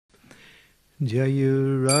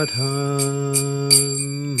Jaya Radha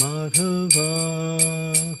Madhava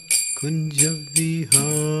Kunja Vihari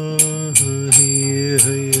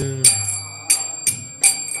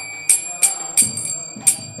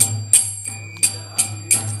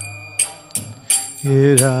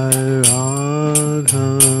Radha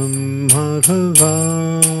Madhava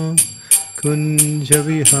Kunja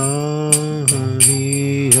Vihari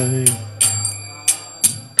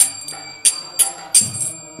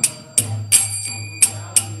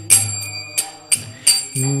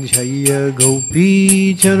Jaya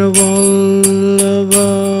Gopi Chanavallabha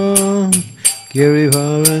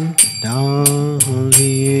Girivaran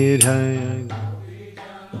Dali Jaya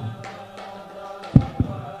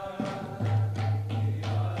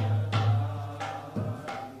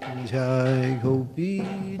Jai Gopi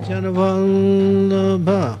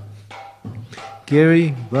Chanavallabha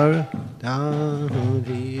Girivaran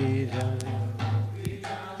Dali Jaya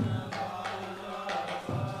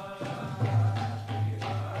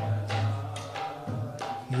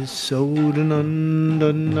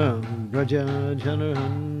Sodanandana Raja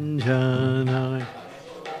Janaranjana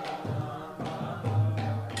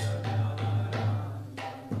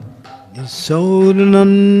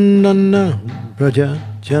Sodanandana Raja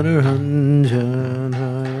Janaranjana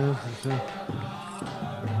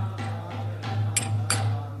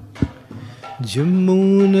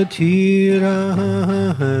Jamuna Tira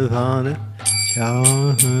Vana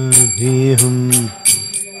Chahviham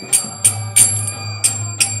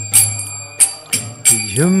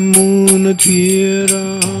Jamuna Tira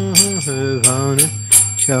Vana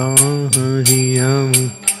Chahviham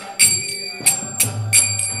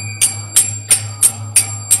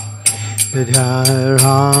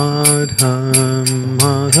Radha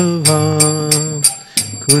Madhava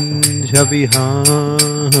Kunja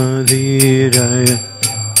Vihari Jaya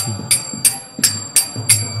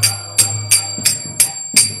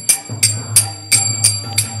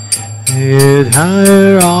Radha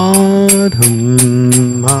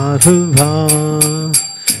Madhava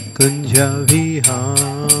Kunja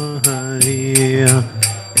Vihari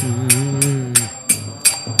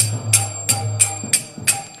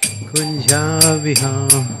Kunja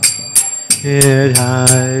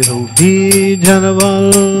Vihari Gopi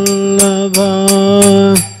Janavallabha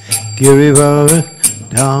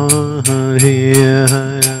Girivardhari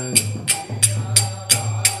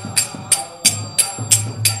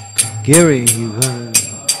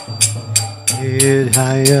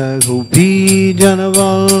Girivardhaya Gopi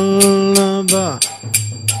Janavallabha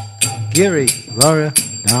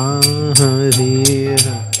Girivardhari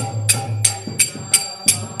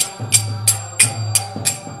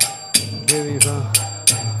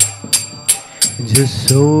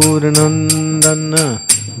Jasodanandana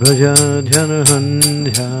Braja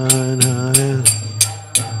Janaranjana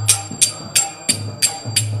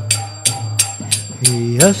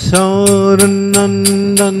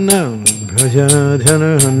Yasodanandana Braja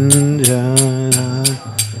Janaranjana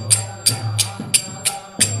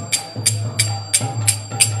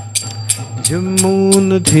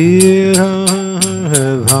Jamuna Tira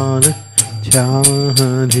Vana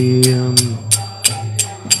Chahadiyam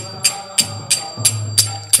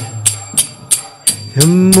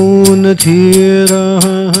Yamuna Tira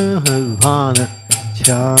Vana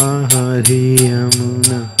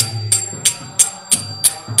Chahadiyamuna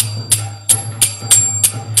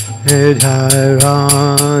Radha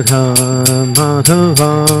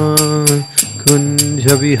Madhava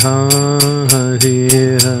Kunja Vihari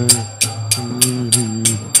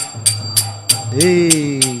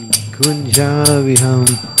Kunja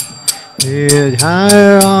Vihari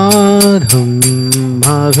Radha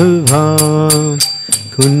Madhava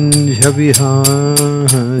Kunja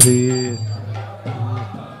Vihari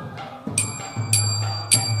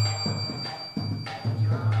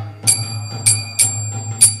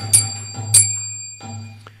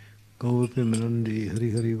Govimanandi Hari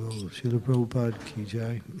Hari Bol Srila Prabhupada Ki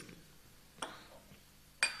Jai.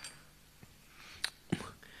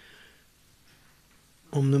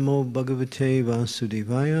 Om Namo Bhagavate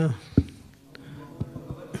Vasudevaya.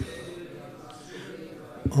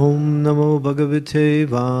 Om Namo Bhagavate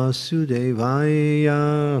Vasudevaya.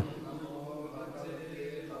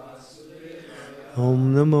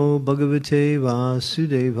 Om Namo Bhagavate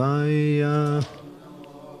Vasudevaya.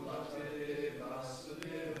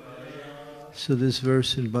 So this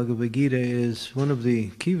verse in Bhagavad-gita is one of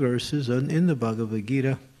the key verses in the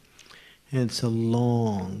Bhagavad-gita, and it's a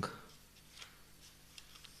long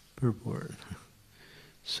purport.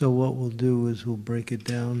 So what we'll do is we'll break it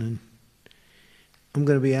down, and I'm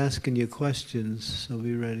going to be asking you questions, so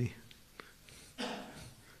be ready.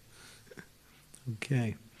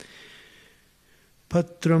 Okay.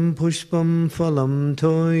 Patram pushpam phalam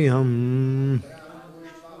toyam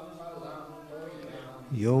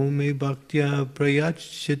yo me bhaktya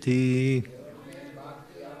prayachati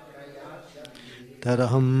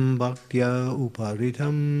taraham bhaktya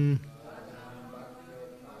uparitam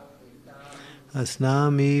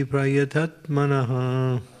asnami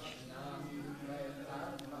prayatatmanaha.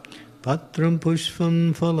 Patram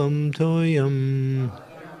pushpam phalam toyam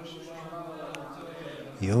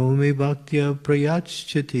yo me bhaktya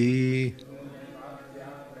prayachati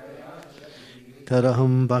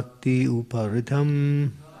taraham bhakti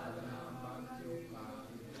uparitam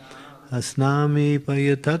asnami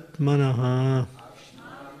prayatatmanaha.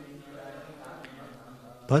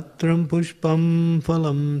 Patram pushpam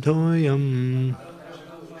phalam toyam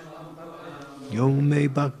yo me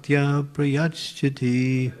bhaktya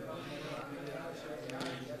prayachati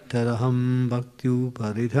taraham bhakti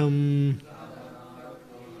uparitam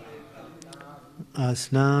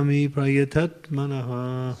asnami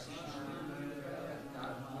prayatatmanaha.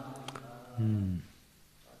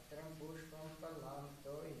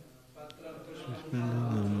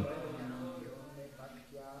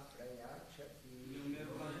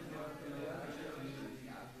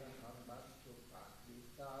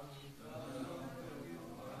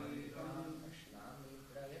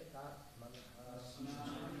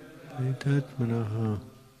 Prayatatmanaha.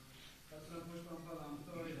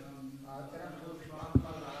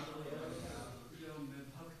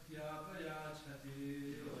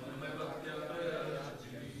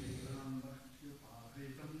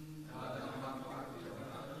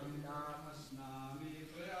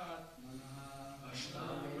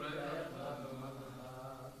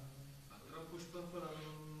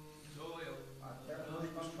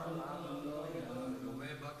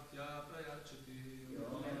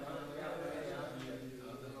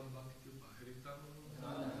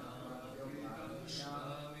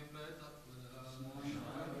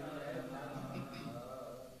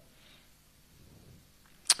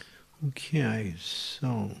 Okay,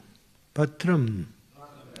 so patram,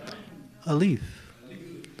 a leaf,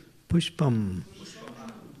 pushpam,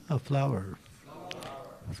 a flower,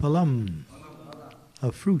 phalam,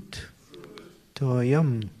 a fruit,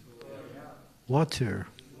 toyam, water,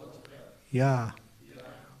 ya,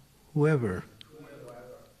 whoever,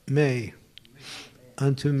 may,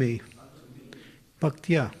 unto me,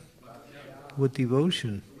 bhaktya, with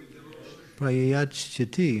devotion,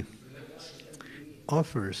 prayachati,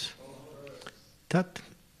 offers, tat,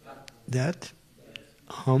 that,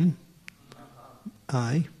 hum,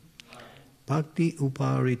 I, bhakti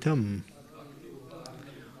uparitam,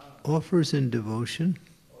 offers in devotion,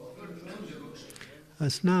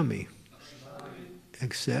 asnami,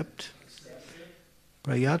 accept,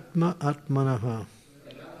 prayatma atmanaha,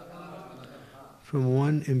 from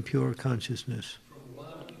one impure consciousness.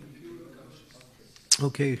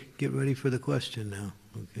 Okay, get ready for the question now.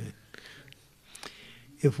 Okay.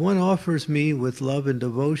 If one offers me with love and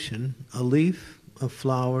devotion a leaf, a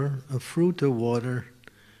flower, a fruit or water,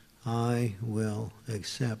 I will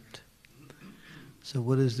accept. So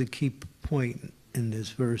what is the key point in this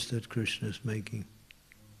verse that Krishna is making?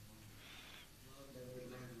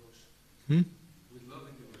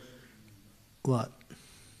 What?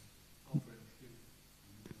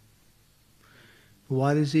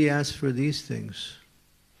 Why does he ask for these things?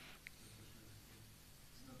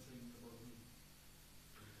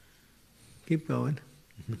 Keep going.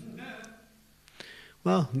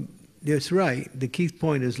 Well, that's right. The key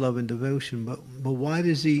point is love and devotion. But why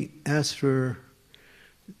does he ask for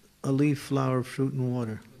a leaf, flower, fruit, and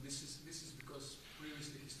water? This is because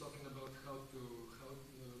previously he's talking about how if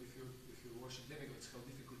you worship demigods, how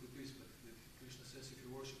difficult it is. But Krishna says, if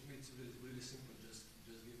you worship me, it's really simple. Just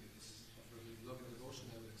give me this. For love and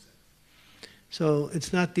devotion, I will accept. So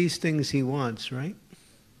it's not these things he wants, right?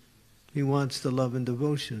 He wants the love and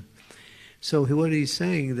devotion. So what he's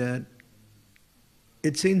saying that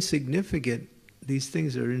it's insignificant. These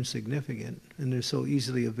things are insignificant, and they're so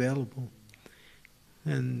easily available.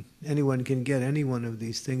 And anyone can get any one of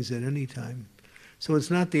these things at any time. So it's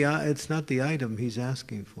not the item he's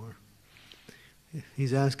asking for.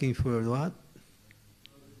 He's asking for what?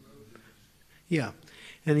 Yeah.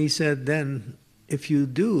 And he said then, if you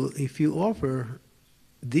offer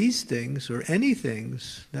these things or any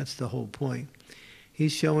things, that's the whole point.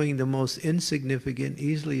 He's showing the most insignificant,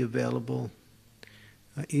 easily available,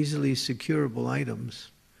 easily securable items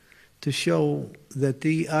to show that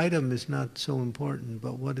the item is not so important,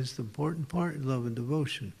 but what is the important part? Love and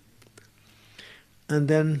devotion. And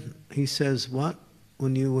then he says, what?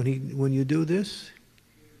 When you do this,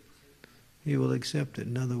 he will accept it.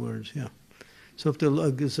 In other words, yeah. So if the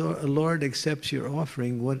Lord accepts your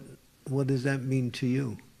offering, what does that mean to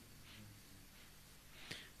you?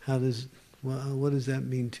 What does that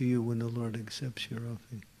mean to you when the Lord accepts your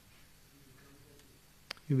offering?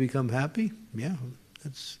 You become happy? Yeah,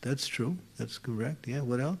 that's true. That's correct. Yeah,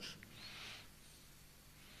 what else?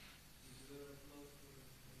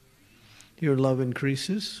 Your love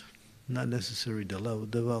increases. Not necessarily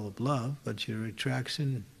develop love, but your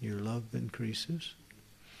attraction, your love increases.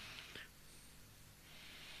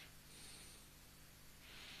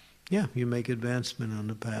 Yeah, you make advancement on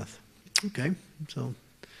the path. Okay, so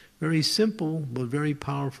very simple but very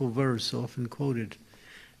powerful verse, often quoted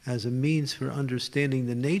as a means for understanding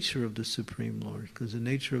the nature of the Supreme Lord. Because the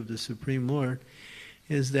nature of the Supreme Lord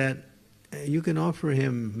is that you can offer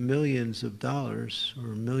him millions of dollars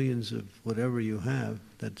or millions of whatever you have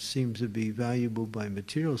that seems to be valuable by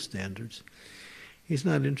material standards. He's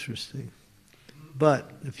not interested.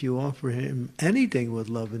 But if you offer him anything with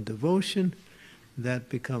love and devotion, that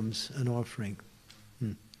becomes an offering.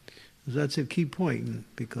 That's a key point,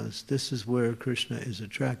 because this is where Krishna is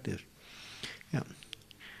attractive. Yeah.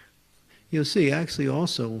 You'll see, actually,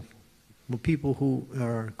 also, people who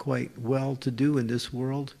are quite well-to-do in this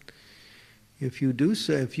world, if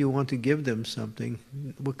you want to give them something,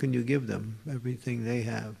 what can you give them? Everything they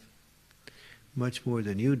have, much more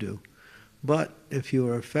than you do. But if you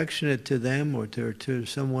are affectionate to them or to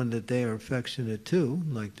someone that they are affectionate to,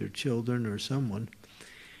 like their children or someone,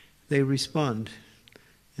 they respond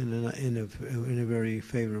in a very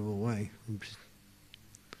favorable way.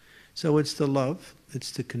 So it's the love, it's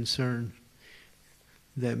the concern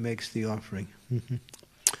that makes the offering.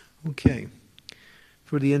 Okay.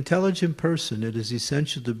 For the intelligent person, it is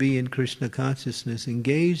essential to be in Krishna consciousness,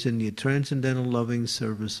 engaged in the transcendental loving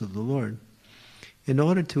service of the Lord, in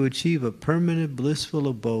order to achieve a permanent blissful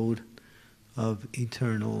abode of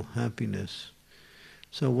eternal happiness.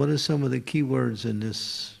 So what are some of the key words in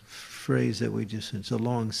this phrase that we just said? It's a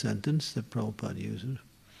long sentence that Prabhupada uses.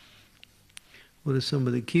 What are some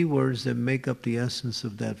of the key words that make up the essence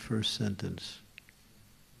of that first sentence?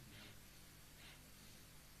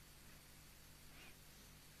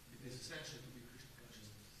 It is essential to be Krishna consciousness.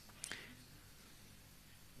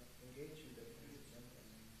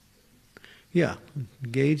 Yeah,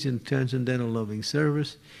 engage in transcendental loving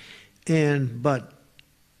service, but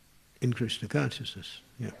in Krishna consciousness.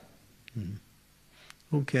 Yeah.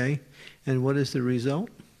 Mm-hmm. Okay, and what is the result?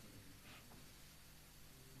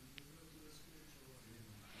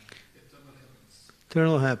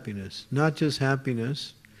 Eternal happiness. Not just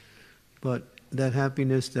happiness, but that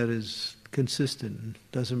happiness that is consistent,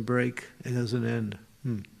 doesn't break, it doesn't end.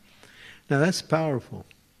 Now that's powerful.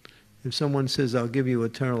 If someone says, I'll give you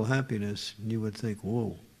eternal happiness, you would think,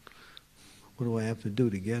 whoa, what do I have to do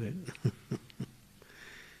to get it?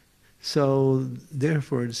 So,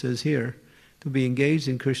 therefore, it says here, to be engaged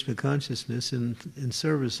in Krishna consciousness in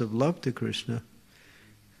service of love to Krishna,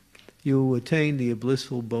 you attain the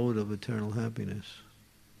blissful abode of eternal happiness.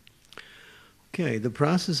 Okay, the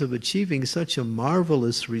process of achieving such a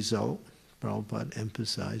marvelous result, Prabhupada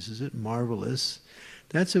emphasizes it, marvelous.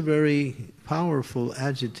 That's a very powerful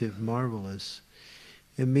adjective, marvelous.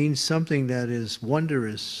 It means something that is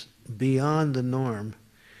wondrous, beyond the norm,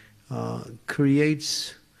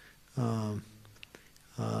 creates a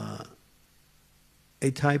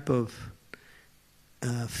type of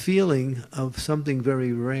feeling of something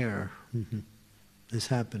very rare is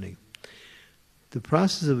happening. The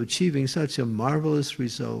process of achieving such a marvelous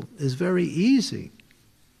result is very easy.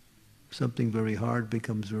 Something very hard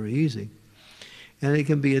becomes very easy. And it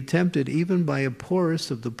can be attempted even by a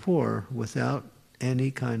poorest of the poor without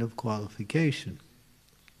any kind of qualification.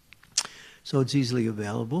 So it's easily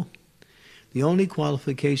available. The only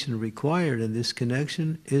qualification required in this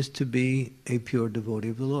connection is to be a pure devotee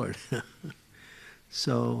of the Lord.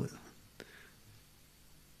 So,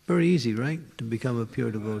 very easy, right? To become a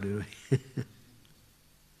pure devotee.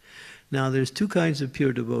 Now, there's two kinds of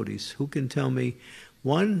pure devotees. Who can tell me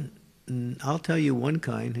one? I'll tell you one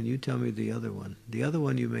kind, and you tell me the other one. The other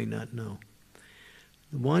one you may not know.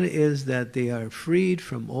 One is that they are freed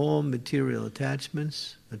from all material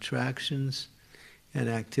attachments, attractions, and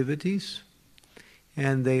activities,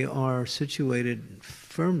 and they are situated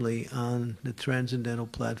firmly on the transcendental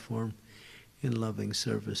platform in loving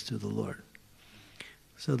service to the Lord.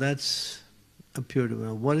 So that's a pure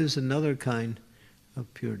devotee. What is another kind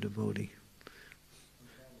of pure devotee?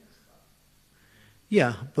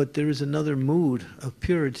 Yeah, but there is another mood of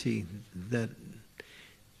purity that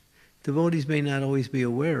devotees may not always be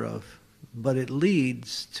aware of, but it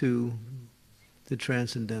leads to the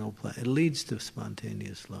transcendental plan. It leads to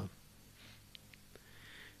spontaneous love.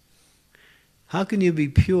 How can you be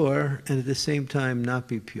pure and at the same time not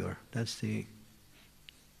be pure? That's the...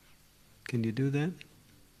 Can you do that?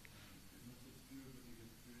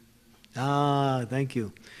 Ah, thank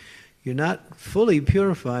you. You're not fully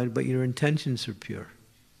purified, but your intentions are pure.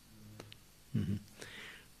 Mm-hmm.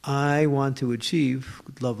 I want to achieve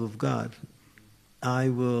love of God. I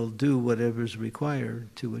will do whatever is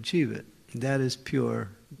required to achieve it. That is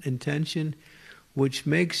pure intention, which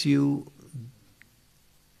makes you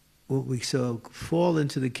what we so fall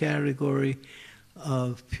into the category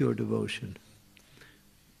of pure devotion.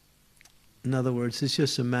 In other words, it's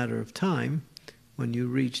just a matter of time when you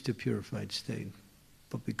reach the purified state.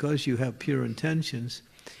 But because you have pure intentions,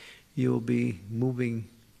 you will be moving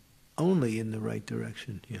only in the right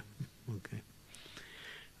direction. Yeah, okay.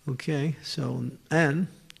 Okay, so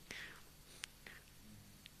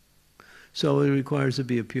it requires to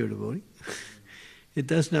be a pure devotee. It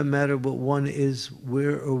does not matter what one is,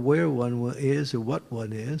 where one is, or what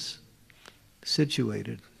one is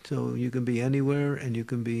situated. So you can be anywhere, and you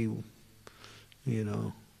can be,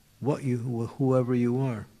 whoever you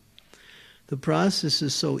are. The process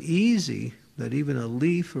is so easy that even a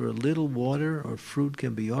leaf or a little water or fruit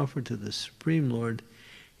can be offered to the Supreme Lord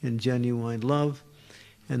in genuine love,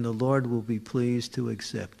 and the Lord will be pleased to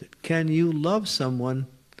accept it. Can you love someone?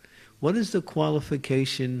 What is the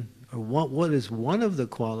qualification, or what is one of the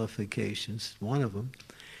qualifications, one of them,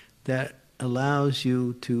 that allows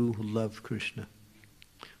you to love Krishna?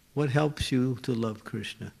 What helps you to love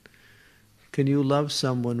Krishna? Can you love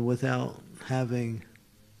someone without having...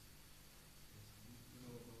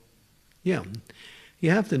 Yeah,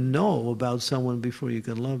 you have to know about someone before you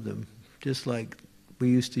can love them. Just like we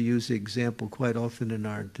used to use the example quite often in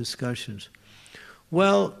our discussions.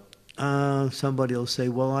 Well, somebody will say,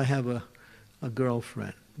 well, I have a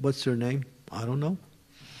girlfriend. What's her name? I don't know.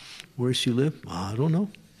 Where she live? I don't know.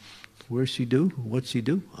 Where she do? What she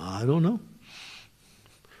do? I don't know.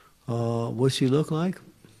 What she look like?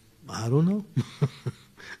 I don't know.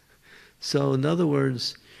 So in other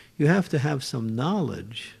words, you have to have some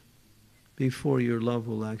knowledge before your love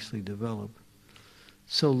will actually develop.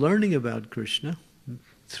 So learning about Krishna,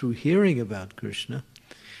 through hearing about Krishna,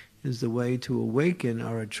 is the way to awaken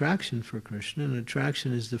our attraction for Krishna, and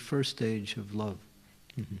attraction is the first stage of love.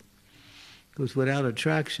 Mm-hmm. Because without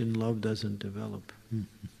attraction, love doesn't develop.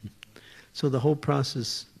 Mm-hmm. So the whole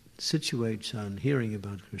process situates on hearing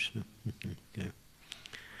about Krishna. Mm-hmm. Okay.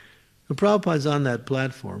 The Prabhupada's on that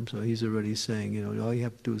platform, so he's already saying, all you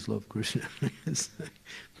have to do is love Krishna.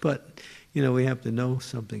 But, we have to know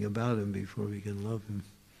something about him before we can love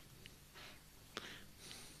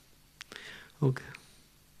him.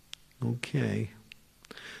 Okay.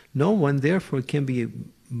 No one, therefore, can be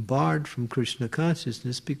barred from Krishna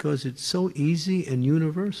consciousness because it's so easy and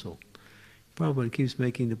universal. Prabhupada keeps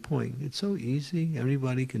making the point. It's so easy,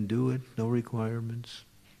 everybody can do it, no requirements.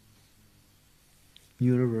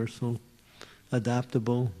 Universal,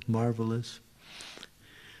 adaptable, marvelous.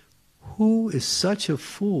 Who is such a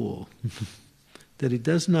fool that he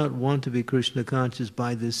does not want to be Krishna conscious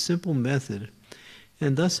by this simple method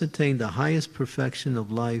and thus attain the highest perfection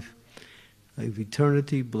of life, of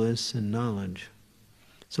eternity, bliss, and knowledge?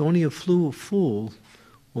 So only a fool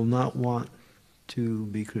will not want to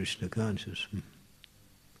be Krishna conscious.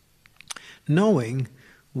 Knowing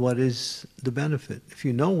what is the benefit. If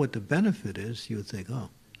you know what the benefit is, you would think,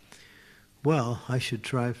 well, I should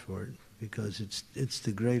try for it because it's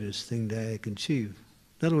the greatest thing that I can achieve.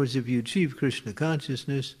 In other words, if you achieve Krishna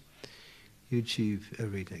consciousness, you achieve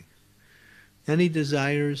everything. Any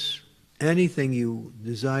desires, anything you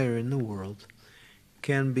desire in the world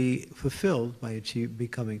can be fulfilled by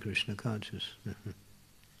becoming Krishna conscious.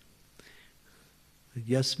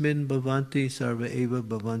 Yasmin bhavanti sarva eva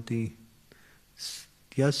bhavanti.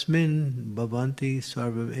 Yasmin bhavanti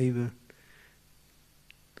sarva eva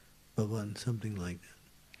bhavan, something like that.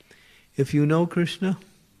 If you know Krishna,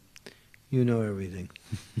 you know everything.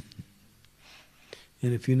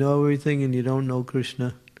 And if you know everything and you don't know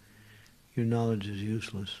Krishna, your knowledge is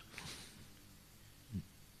useless.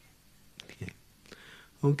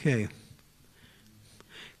 Okay.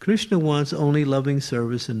 Krishna wants only loving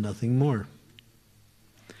service and nothing more.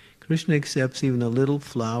 Krishna accepts even a little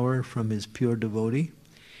flower from his pure devotee.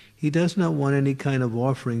 He does not want any kind of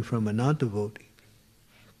offering from a non-devotee.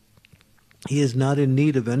 He is not in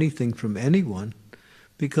need of anything from anyone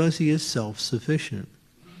because he is self-sufficient.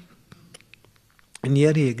 And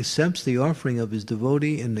yet he accepts the offering of his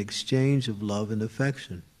devotee in exchange of love and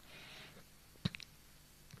affection.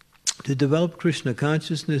 To develop Krishna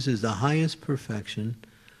consciousness is the highest perfection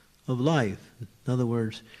of life. In other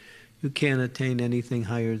words, you can't attain anything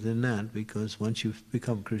higher than that, because once you've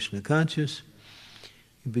become Krishna conscious,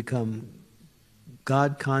 You become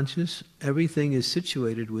God conscious. Everything is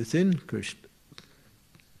situated within Krishna.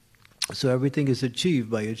 So everything is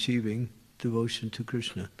achieved by achieving devotion to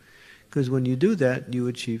Krishna. Because when you do that, you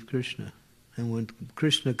achieve Krishna. And when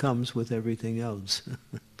Krishna comes with everything else,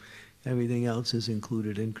 everything else is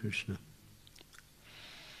included in Krishna.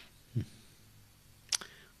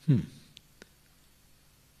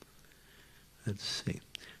 Let's see.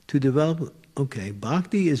 To develop, okay,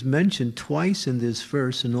 bhakti is mentioned twice in this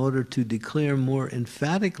verse in order to declare more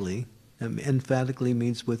emphatically, emphatically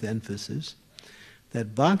means with emphasis,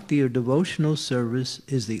 that bhakti or devotional service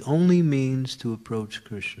is the only means to approach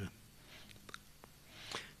Krishna.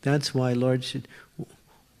 That's why Lord Chaitanya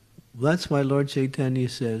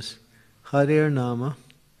says, Harir Nama,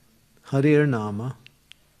 Harir Nama,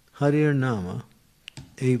 Harir Nama,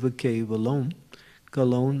 Eva Kevalom,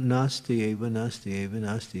 Kalon Nasti Eva, Nasti Eva,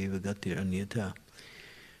 Nasti Eva Gatir Anyata.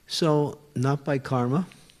 So, not by karma,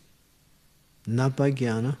 not by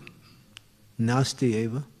jnana, Nasti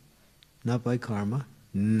Eva, not by karma,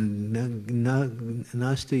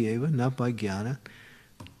 Nasti Eva, not by jnana,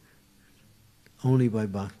 only by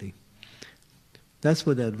bhakti. That's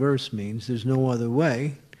what that verse means. There's no other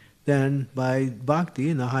way than by bhakti,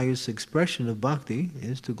 and the highest expression of bhakti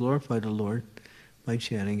is to glorify the Lord by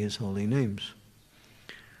chanting His holy names.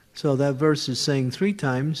 So that verse is saying 3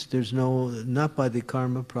 times, there's no, not by the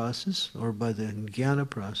karma process or by the jnana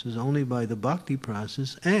process, only by the bhakti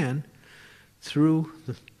process and through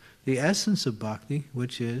the essence of bhakti,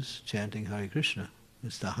 which is chanting Hare Krishna.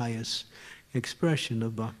 It's the highest expression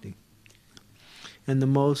of bhakti. And the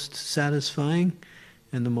most satisfying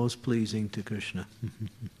and the most pleasing to Krishna.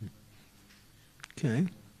 Okay.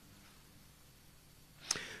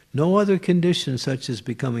 No other condition such as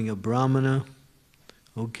becoming a brahmana,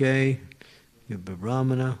 okay, you're a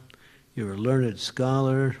brahmana, you're a learned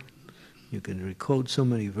scholar, you can recite so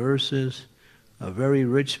many verses, a very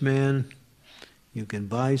rich man, you can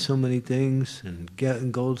buy so many things and get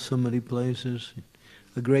and go so many places,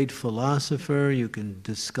 a great philosopher, you can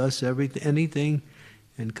discuss anything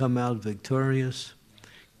and come out victorious.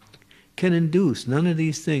 Can induce, none of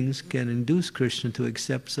these things can induce Krishna to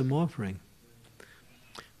accept some offering.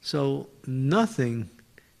 So nothing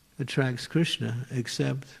attracts Krishna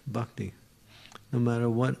except bhakti, no matter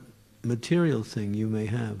what material thing you may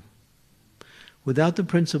have. Without the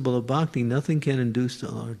principle of bhakti, nothing can induce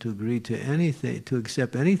the Lord to agree to anything, to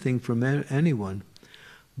accept anything from anyone.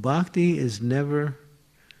 Bhakti is never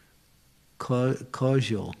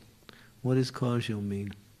causal. What does causal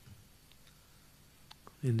mean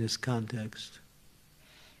in this context?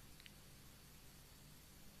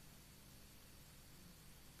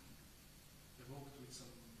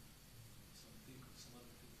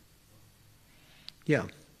 Yeah,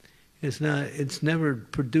 it's never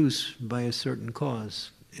produced by a certain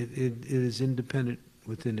cause. It is independent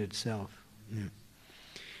within itself. Yeah.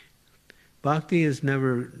 Bhakti is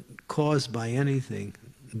never caused by anything.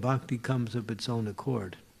 Bhakti comes of its own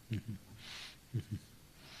accord.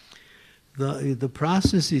 The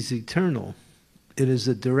process is eternal. It is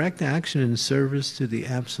a direct action in service to the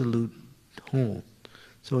absolute whole.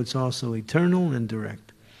 So it's also eternal and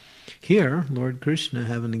direct. Here, Lord Krishna,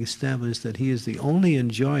 having established that He is the only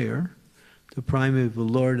enjoyer, the primeval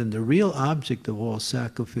Lord and the real object of all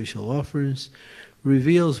sacrificial offerings,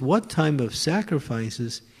 reveals what type of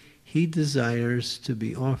sacrifices He desires to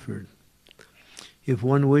be offered. If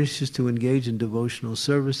one wishes to engage in devotional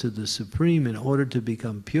service to the Supreme in order to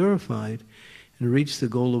become purified and reach the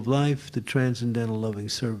goal of life, the transcendental loving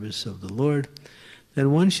service of the Lord,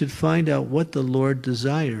 then one should find out what the Lord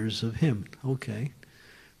desires of him. Okay,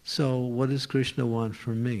 so what does Krishna want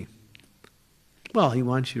from me? Well, He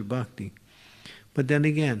wants your bhakti. But then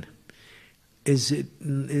again,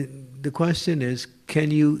 the question is,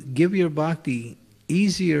 can you give your bhakti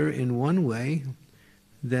easier in one way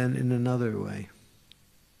than in another way?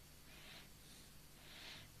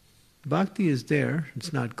 Bhakti is there,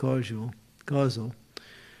 it's not causal.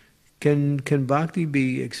 Can bhakti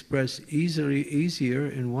be expressed easier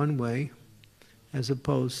in one way as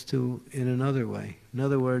opposed to in another way? In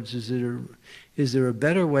other words, is there a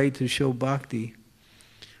better way to show bhakti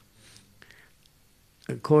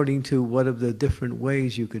according to what of the different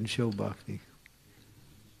ways you can show bhakti?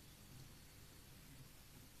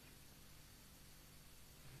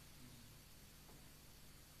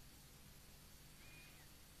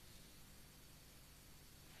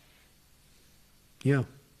 Yeah.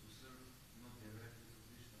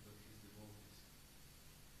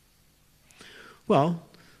 Well,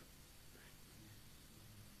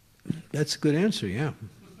 that's a good answer, yeah.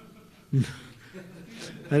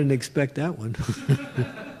 I didn't expect that one.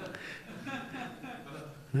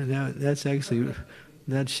 That's actually,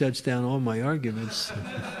 that shuts down all my arguments.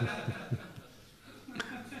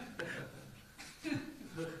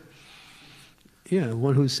 Yeah,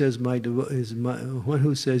 one who says one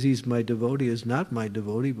who says he's my devotee is not my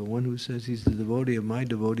devotee, but one who says he's the devotee of my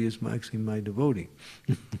devotee is actually my devotee.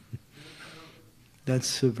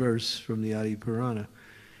 That's a verse from the Adi Purana.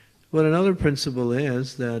 But another principle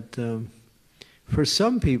is that for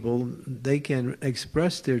some people, they can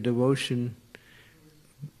express their devotion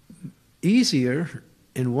easier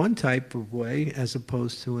in one type of way as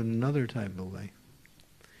opposed to in another type of way.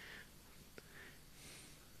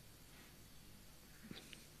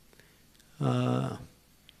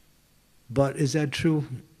 But is that true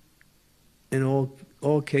in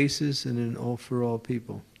all cases and for all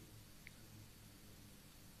people?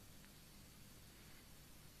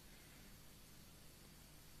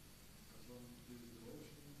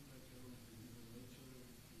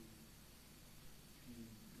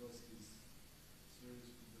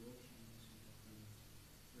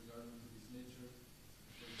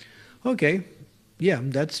 Okay, yeah,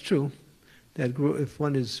 that's true. That if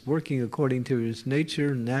one is working according to his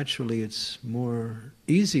nature, naturally it's more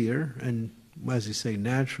easier and, as you say,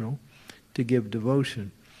 natural to give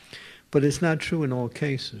devotion. But it's not true in all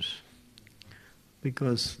cases.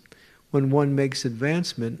 Because when one makes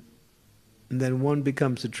advancement, then one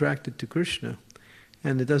becomes attracted to Krishna.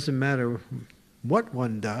 And it doesn't matter what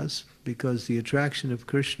one does, because the attraction of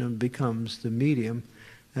Krishna becomes the medium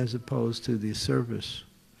as opposed to the service.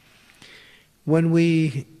 When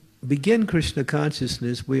we begin Krishna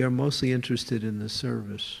consciousness, we are mostly interested in the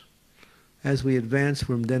service. As we advance,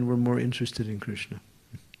 then we're more interested in Krishna.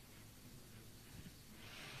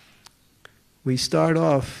 We start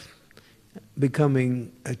off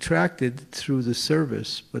becoming attracted through the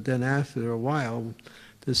service, but then after a while,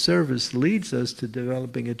 the service leads us to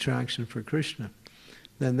developing attraction for Krishna.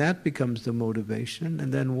 Then that becomes the motivation,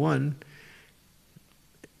 and then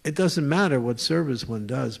it doesn't matter what service one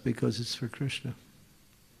does because it's for Krishna.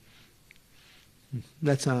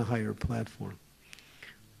 That's on a higher platform.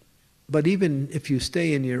 But even if you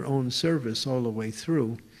stay in your own service all the way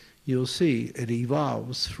through, you'll see it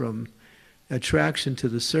evolves from attraction to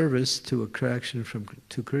the service to attraction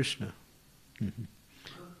to Krishna. Mm-hmm.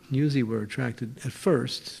 Usually we're attracted at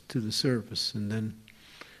first to the service, and then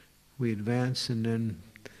we advance, and then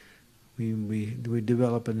we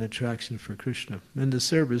develop an attraction for Krishna. And the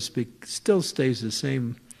service still stays the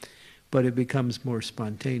same, but it becomes more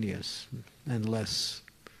spontaneous and less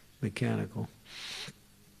mechanical.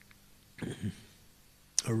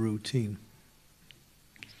 A routine.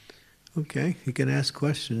 Okay, you can ask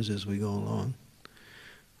questions as we go along.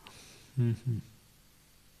 Mm-hmm.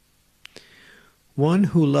 One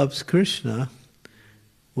who loves Krishna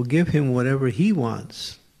will give him whatever he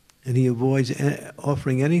wants, and he avoids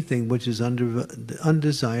offering anything which is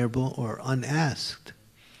undesirable or unasked.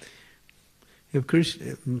 If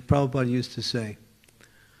Krishna, Prabhupada used to say,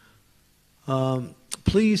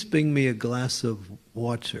 please bring me a glass of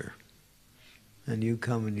water. And you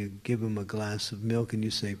come and you give him a glass of milk and you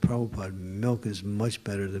say, Prabhupada, milk is much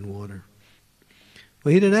better than water.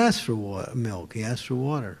 Well, he didn't ask for milk, he asked for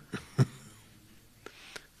water.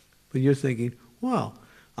 But you're thinking, well,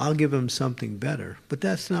 I'll give him something better. But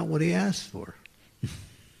that's not what he asked for.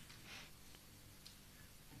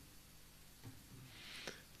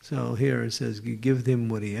 So here it says, you give him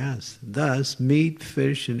what he asked. Thus, meat,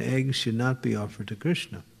 fish, and eggs should not be offered to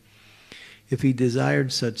Krishna. If he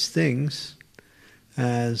desired such things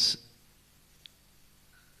as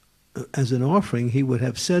an offering, he would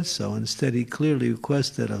have said so. Instead, he clearly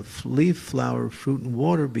requests that a leaf, flower, fruit, and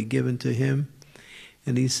water be given to him.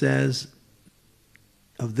 And he says,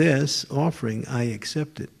 of this offering, I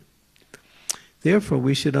accept it. Therefore,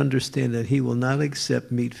 we should understand that he will not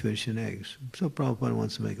accept meat, fish, and eggs. So Prabhupada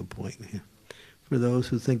wants to make a point here for those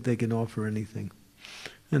who think they can offer anything.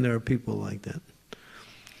 And there are people like that.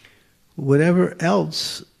 Whatever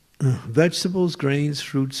else, vegetables, grains,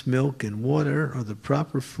 fruits, milk, and water are the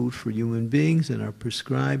proper food for human beings and are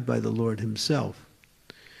prescribed by the Lord himself.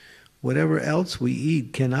 Whatever else we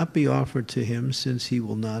eat cannot be offered to him since he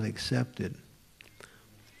will not accept it.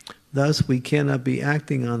 Thus, we cannot be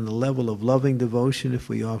acting on the level of loving devotion if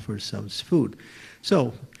we offer some food.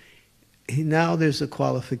 So, now there's a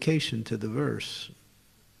qualification to the verse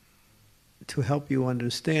to help you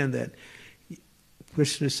understand that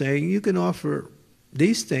Krishna is saying you can offer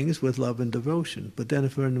these things with love and devotion. But then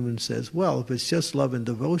if anyone says, well, if it's just love and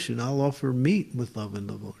devotion, I'll offer meat with love and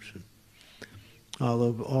devotion. I'll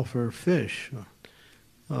offer fish.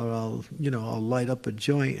 Or I'll light up a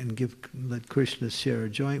joint and let Krishna share a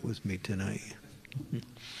joint with me tonight.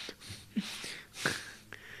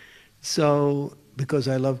 So, because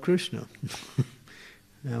I love Krishna.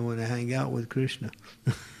 I want to hang out with Krishna.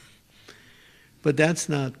 But that's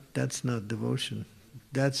not devotion.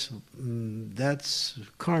 That's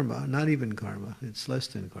karma, not even karma. It's less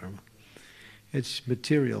than karma. It's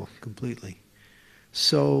material completely.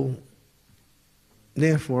 So,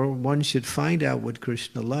 therefore, one should find out what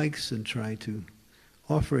Krishna likes and try to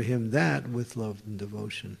offer him that with love and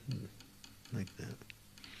devotion, like that.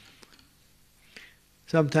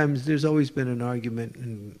 Sometimes there's always been an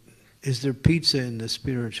argument, is there pizza in the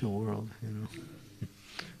spiritual world, you know?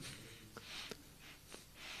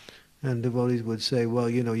 And devotees would say, well,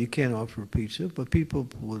 you know, you can't offer pizza, but people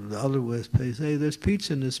would otherwise say, there's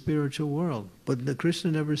pizza in the spiritual world. But the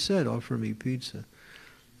Krishna never said, offer me pizza.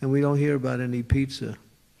 And we don't hear about any pizza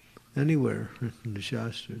anywhere in the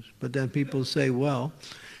Shastras. But then people say, well,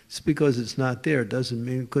 it's because it's not there. It doesn't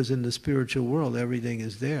mean, because in the spiritual world everything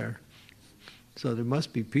is there. So there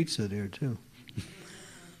must be pizza there too.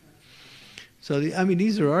 So, I mean,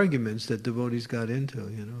 these are arguments that devotees got into,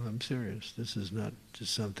 you know, I'm serious. This is not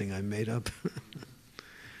just something I made up.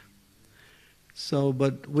 So,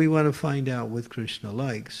 but we want to find out what Krishna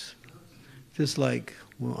likes. Just like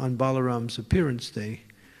on Balaram's appearance day,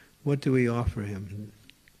 what do we offer him?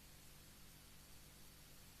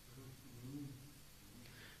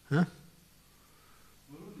 Huh?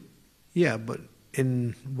 Yeah, but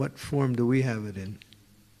in what form do we have it in?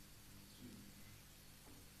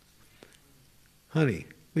 Honey.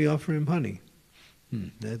 We offer him honey.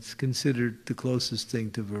 That's considered the closest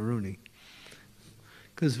thing to Varuni.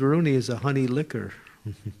 Because Varuni is a honey liquor.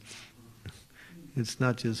 It's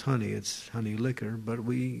not just honey, it's honey liquor, but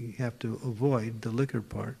we have to avoid the liquor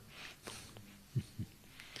part.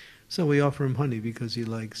 So we offer him honey because he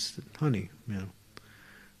likes honey, you know.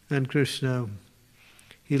 And Krishna,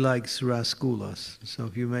 he likes rasgulas. So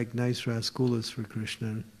if you make nice rasgulas for Krishna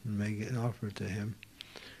and make an offer to him,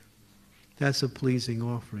 that's a pleasing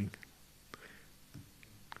offering.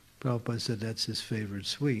 Prabhupada said that's his favorite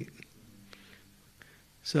sweet.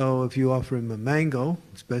 So if you offer him a mango,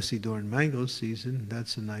 especially during mango season,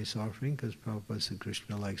 that's a nice offering because Prabhupada said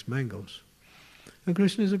Krishna likes mangoes. And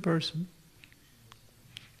Krishna is a person.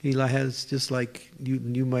 He has, just like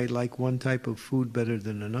you might like one type of food better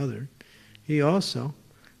than another, he also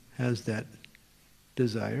has that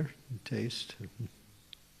desire and taste.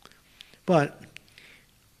 But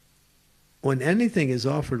when anything is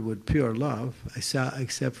offered with pure love,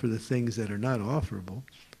 except for the things that are not offerable,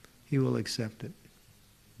 he will accept it.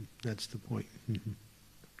 That's the point.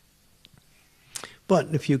 But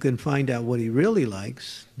if you can find out what he really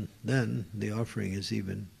likes, then the offering is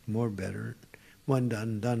even more better, one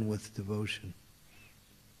done with devotion.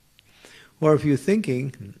 Or if you're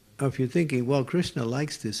thinking, well, Krishna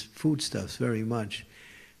likes this foodstuffs very much,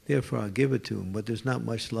 therefore I'll give it to him, but there's not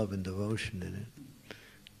much love and devotion in it,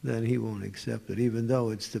 then he won't accept it, even though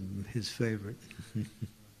it's his favorite.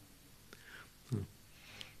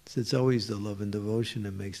 So it's always the love and devotion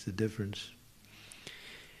that makes the difference.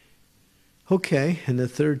 Okay, in the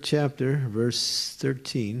 3rd chapter, verse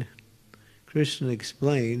 13, Krishna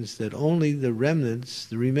explains that only the remnants,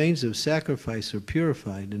 the remains of sacrifice are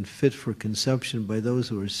purified and fit for consumption by those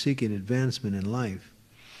who are seeking advancement in life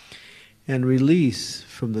and release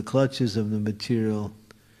from the clutches of the material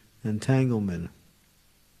entanglement.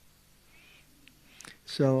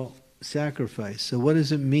 So, sacrifice. So what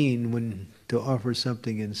does it mean when to offer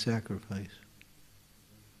something in sacrifice?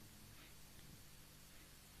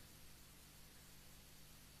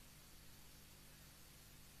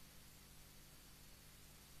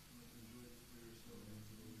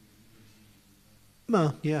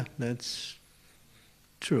 Well, yeah, that's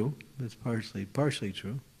true. That's partially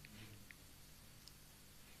true.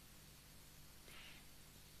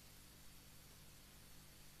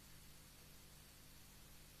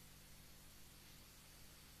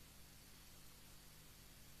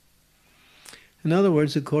 In other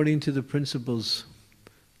words, according to the principles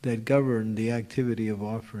that govern the activity of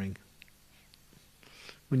offering.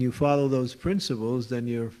 When you follow those principles, then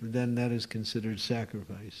that is considered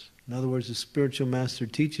sacrifice. In other words, the spiritual master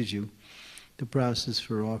teaches you the process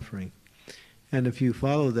for offering. And if you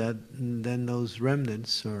follow that, then those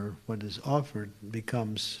remnants, or what is offered,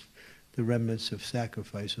 becomes the remnants of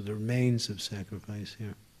sacrifice, or the remains of sacrifice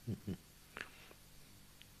here.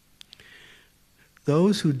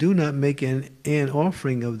 Those who do not make an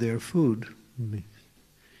offering of their food,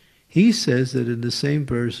 he says that in the same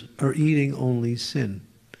verse, are eating only sin.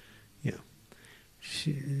 Yeah.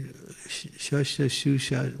 Shasha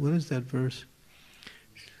Shusha, what is that verse?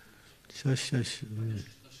 Shasha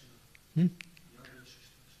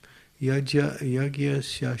Yagya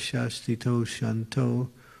Shashastito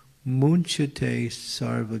Shanto Munchate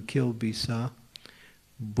sarva kilbisa,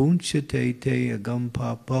 bunchate te agam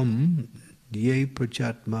papam, ye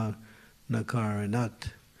prachatma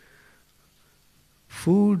nakaranat.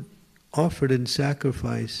 Food offered in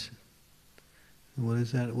sacrifice. What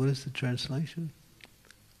is that? What is the translation?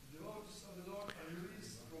 The devotees of the Lord are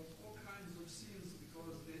released from all kinds of sins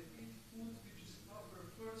because they eat food which is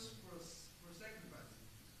offered first for sacrifice.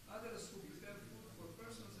 Others who prepare food for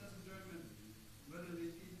personal sense enjoyment, whether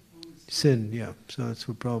they eat only Sin, yeah. So that's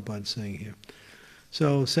what Prabhupada's saying here.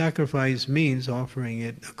 So sacrifice means offering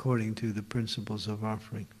it according to the principles of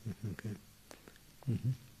offering. Okay.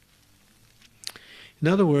 Mm-hmm. In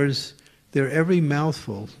other words, their every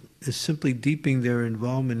mouthful is simply deepening their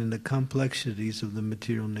involvement in the complexities of the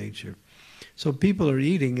material nature. So people are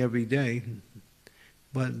eating every day,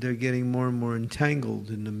 but they're getting more and more entangled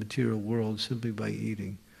in the material world simply by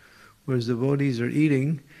eating. Whereas devotees are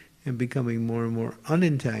eating and becoming more and more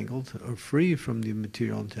unentangled or free from the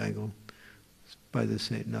material entangle by the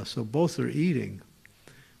same. Now, so both are eating,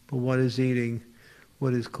 but what is eating?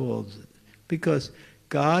 What is called? Because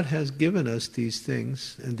God has given us these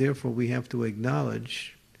things, and therefore we have to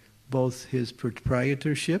acknowledge both His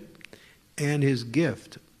proprietorship and His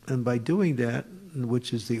gift. And by doing that,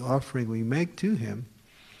 which is the offering we make to Him,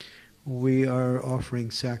 we are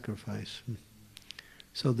offering sacrifice.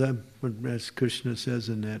 So that, as Krishna says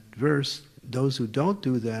in that verse, those who don't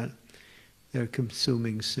do that, they're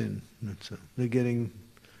consuming sin. They're getting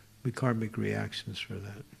karmic reactions for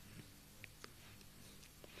that.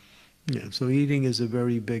 Yeah, so eating is a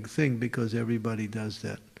very big thing because everybody does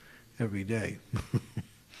that every day.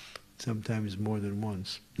 Sometimes more than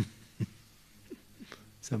once.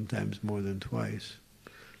 Sometimes more than twice.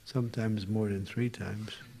 Sometimes more than 3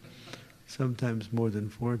 times. Sometimes more than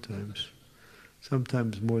 4 times.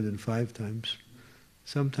 Sometimes more than 5 times.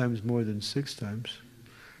 Sometimes more than 6 times.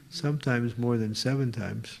 Sometimes more than 7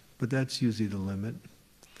 times. But that's usually the limit.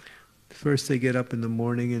 First they get up in the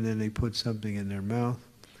morning and then they put something in their mouth.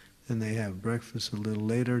 Then they have breakfast a little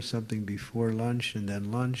later, something before lunch, and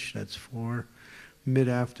then lunch, that's 4.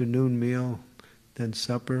 Mid-afternoon meal, then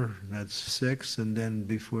supper, that's 6, and then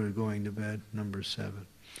before going to bed, number 7.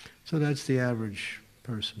 So that's the average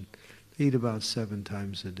person. They eat about 7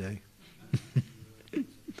 times a day.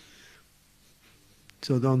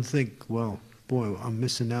 So don't think, well, boy, I'm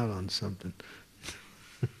missing out on something.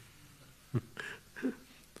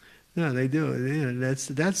 No, they do. Yeah,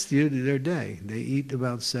 that's their day. They eat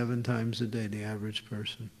about 7 times a day, the average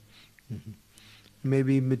person. Mm-hmm.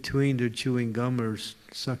 Maybe in between they're chewing gum or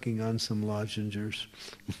sucking on some lozenges.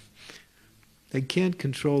 They can't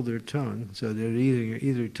control their tongue, so they're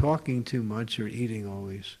either talking too much or eating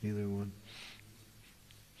always, either one.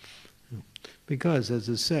 Because, as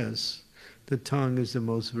it says, the tongue is the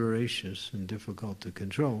most voracious and difficult to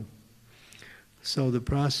control. So the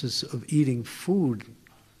process of eating food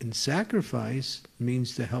in sacrifice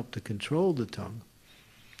means to help to control the tongue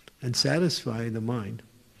and satisfy the mind.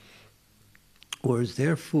 Whereas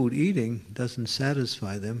their food eating doesn't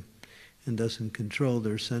satisfy them and doesn't control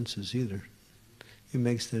their senses either. It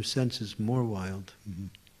makes their senses more wild. Mm-hmm.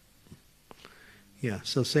 Yeah,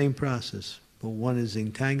 so same process, but one is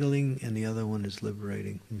entangling and the other one is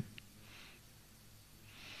liberating.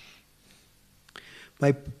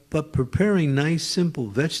 But preparing nice, simple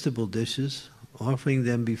vegetable dishes, offering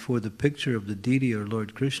them before the picture of the deity or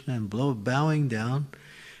Lord Krishna and bowing down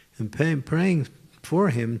and praying for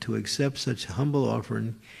him to accept such a humble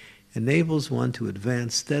offering enables one to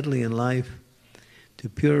advance steadily in life, to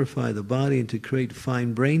purify the body and to create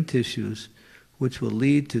fine brain tissues which will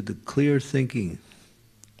lead to the clear thinking,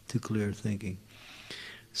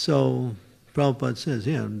 So Prabhupada says,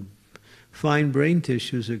 yeah, fine brain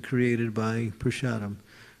tissues are created by prasadam,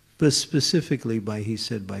 but specifically he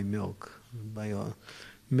said by milk.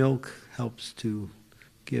 Milk helps to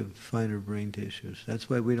give finer brain tissues. That's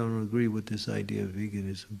why we don't agree with this idea of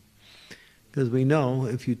veganism. Because we know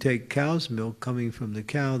if you take cow's milk coming from the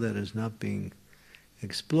cow that is not being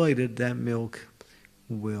exploited, that milk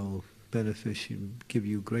will give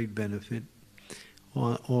you great benefit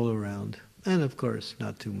all around. And of course,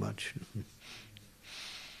 not too much.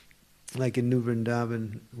 Like in New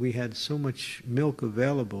Vrindavan, we had so much milk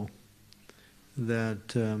available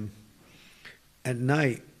that at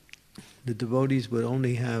night, the devotees would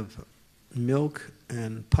only have milk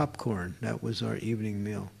and popcorn. That was our evening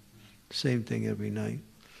meal. Same thing every night.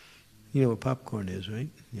 You know what popcorn is, right?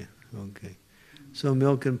 Yeah, okay. So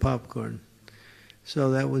milk and popcorn. So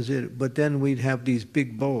that was it. But then we'd have these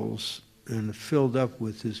big bowls and filled up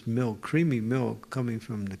with this milk, creamy milk coming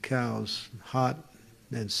from the cows, hot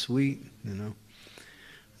and sweet,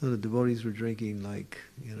 So the devotees were drinking like,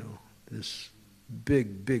 this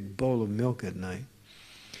big, big bowl of milk at night.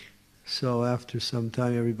 So after some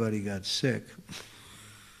time, everybody got sick.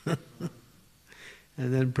 And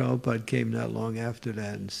then Prabhupada came not long after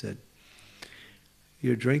that and said,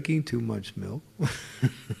 "You're drinking too much milk."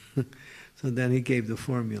 So then he gave the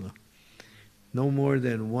formula. No more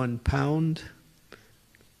than 1 pound,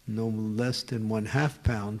 no less than 1/2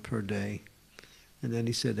 pound per day. And then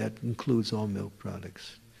he said that includes all milk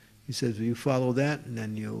products. He says, if you follow that, and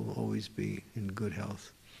then you'll always be in good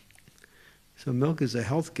health. So milk is a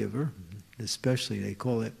health giver, especially they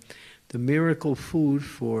call it the miracle food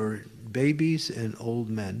for babies and old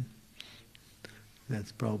men.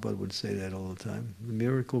 That's Prabhupada would say that all the time. The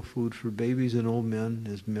miracle food for babies and old men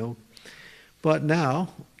is milk. But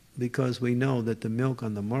now, because we know that the milk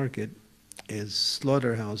on the market is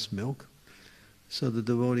slaughterhouse milk, so the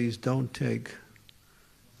devotees don't take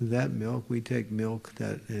that milk. We take milk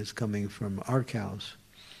that is coming from our cows.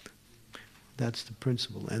 That's the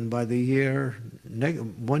principle. And by the year,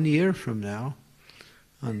 1 year from now,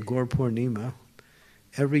 on Gaur Purnima,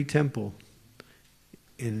 every temple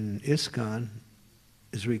in ISKCON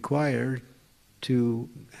is required to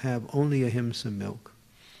have only ahimsa milk.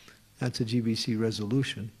 That's a GBC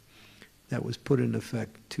resolution that was put in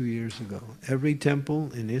effect 2 years ago. Every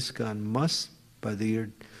temple in ISKCON must, by the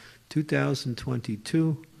year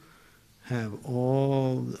 2022, have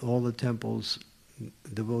all the temples,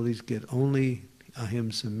 devotees get only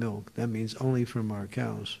ahimsa milk. That means only from our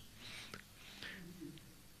cows.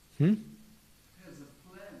 Has a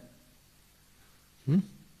plan. Hmm?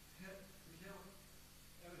 We have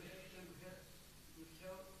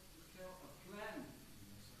a plan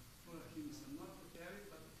for ahimsa, not to carry,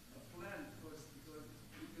 but a plan first, because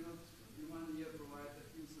we cannot in 1 year provide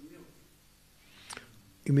ahimsa milk.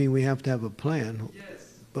 You mean we have to have a plan? Yes.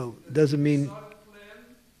 But doesn't mean... Start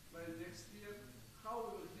plan by next year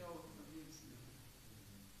how we will have ahimsa milk.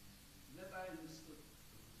 That I understood.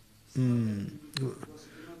 Because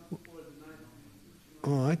we cannot afford the night.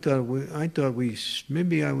 Oh, I thought we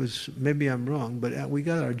maybe I'm wrong, but we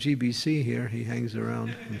got our GBC here. He hangs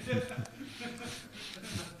around.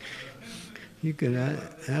 You could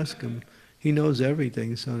ask him. He knows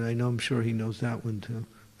everything, so I'm sure he knows that one too.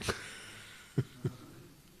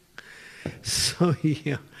 So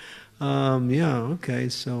yeah, okay.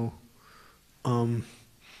 So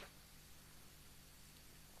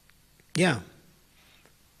yeah.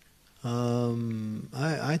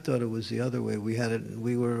 I thought it was the other way. We had a. I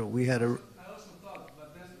also thought,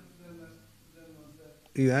 but then was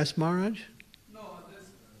that. You asked Maharaj? No,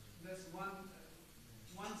 that's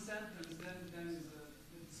one sentence. Then is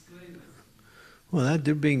a disclaimer. Well,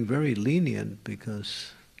 they're being very lenient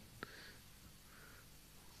because.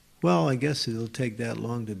 Well, I guess it'll take that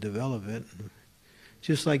long to develop it.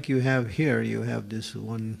 Just like you have here, you have this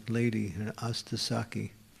one lady,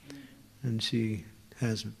 Astasaki, and she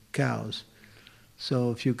has cows.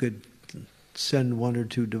 So if you could send 1 or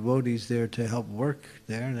 2 devotees there to help work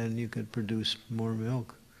there, then you could produce more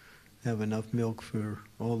milk. Have enough milk for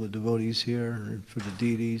all the devotees here, and for the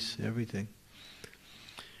deities, everything.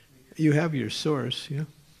 You have your source, yeah?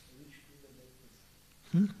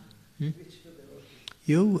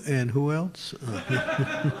 You and who else?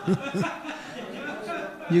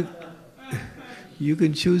 You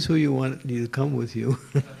can choose who you want to come with you.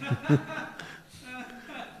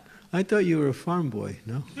 I thought you were a farm boy,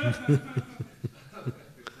 no?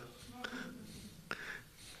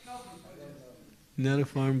 Not a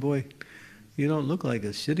farm boy? You don't look like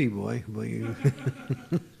a city boy, but you...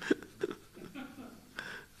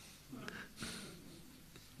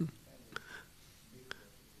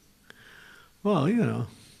 Well,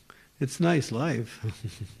 it's nice life,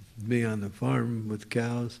 being on the farm with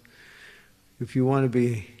cows. If you want to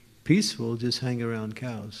be peaceful, just hang around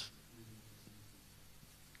cows.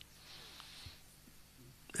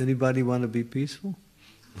 Anybody want to be peaceful?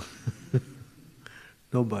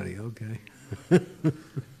 Nobody, okay.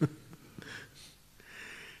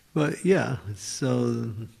 But yeah,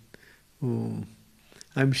 so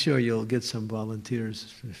I'm sure you'll get some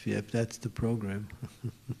volunteers if that's the program.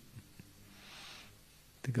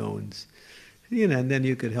 To go and then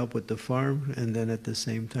you could help with the farm, and then at the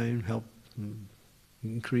same time help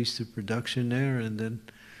increase the production there, and then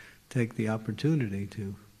take the opportunity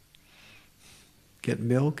to get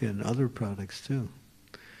milk and other products too.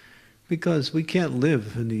 Because we can't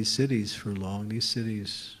live in these cities for long. These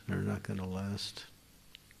cities are not going to last.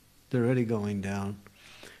 They're already going down.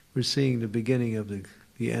 We're seeing the beginning of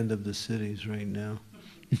the end of the cities right now.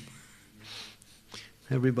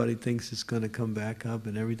 Everybody thinks it's going to come back up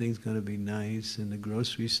and everything's going to be nice and the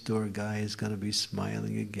grocery store guy is going to be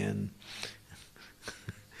smiling again.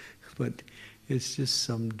 But it's just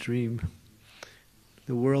some dream.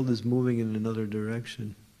 The world is moving in another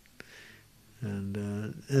direction. And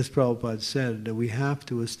as Prabhupada said, that we have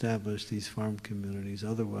to establish these farm communities,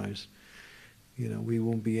 otherwise, we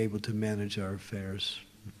won't be able to manage our affairs.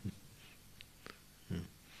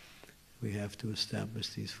 We have to establish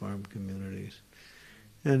these farm communities.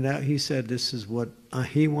 And that, he said this is what,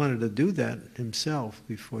 he wanted to do that himself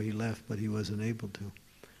before he left, but he wasn't able to.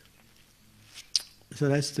 So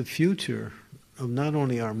that's the future of not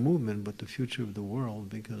only our movement, but the future of the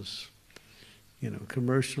world, because,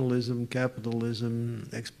 commercialism, capitalism,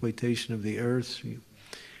 exploitation of the earth.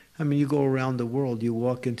 You go around the world, you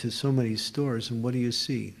walk into so many stores, and what do you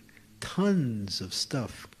see? Tons of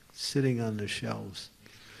stuff sitting on the shelves,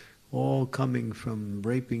 all coming from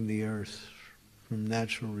raping the earth, from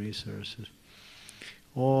natural resources.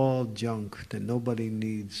 All junk that nobody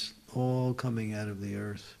needs, all coming out of the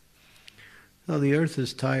earth. Now the earth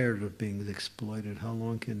is tired of being exploited. How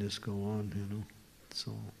long can this go on,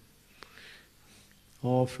 So,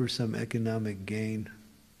 all for some economic gain.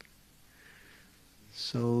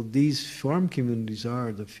 So these farm communities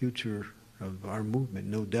are the future of our movement,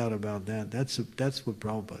 no doubt about that. That's what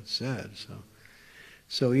Prabhupada said.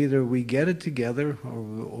 So either we get it together,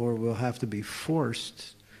 or we'll have to be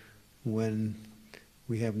forced when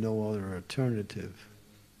we have no other alternative.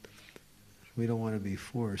 We don't want to be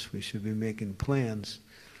forced. We should be making plans.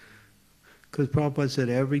 Because Prabhupada said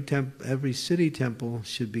every city temple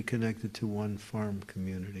should be connected to one farm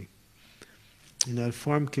community. And that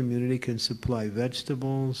farm community can supply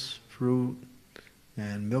vegetables, fruit,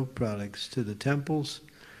 and milk products to the temples.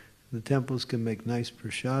 The temples can make nice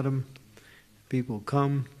prasadam. People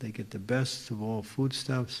come, they get the best of all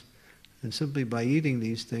foodstuffs, and simply by eating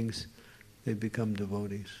these things, they become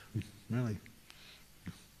devotees. Really.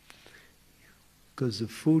 Because the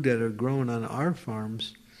food that are grown on our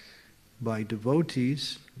farms by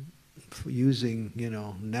devotees, using,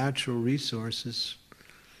 natural resources,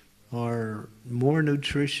 are more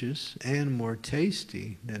nutritious and more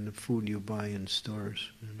tasty than the food you buy in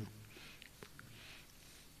stores.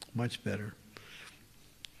 Much better.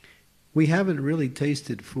 We haven't really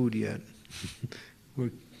tasted food yet.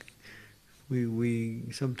 we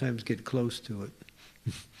sometimes get close to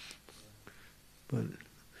it. But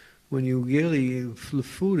when you really,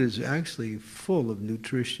 food is actually full of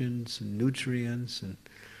nutrients and nutrients and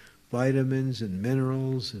vitamins and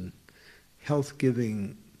minerals and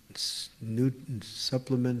health-giving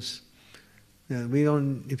supplements.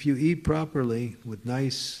 And if you eat properly with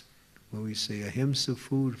nice, what we say, ahimsa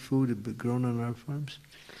food grown on our farms,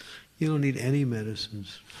 you don't need any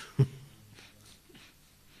medicines.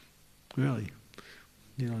 Really.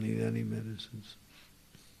 You don't need any medicines.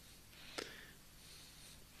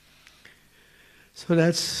 So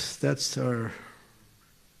that's our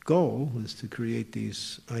goal, is to create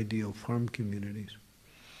these ideal farm communities.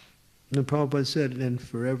 And Prabhupada said, and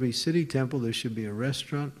for every city temple there should be a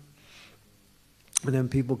restaurant. And then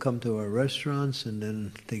people come to our restaurants and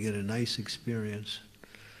then they get a nice experience.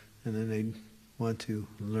 And then they want to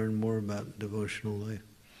learn more about devotional life.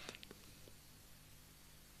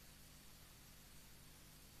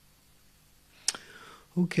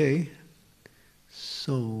 Okay.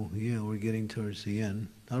 So, we're getting towards the end.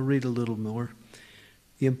 I'll read a little more.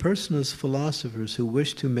 The impersonalist philosophers who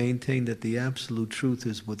wish to maintain that the absolute truth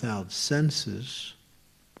is without senses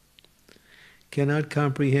cannot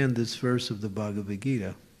comprehend this verse of the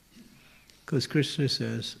Bhagavad-gita. Because Krishna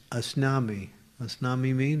says, asnami.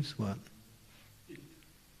 Asnami means what?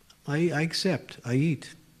 I accept, I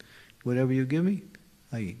eat. Whatever you give me,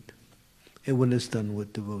 I eat. And when it's done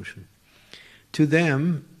with devotion. To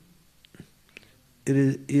them, it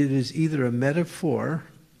is either a metaphor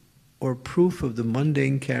or proof of the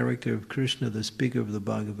mundane character of Krishna, the speaker of the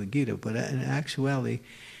Bhagavad-gita. But in actuality,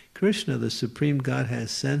 Krishna, the Supreme God,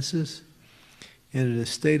 has senses, and it is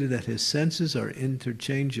stated that his senses are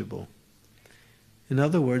interchangeable. In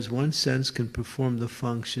other words, one sense can perform the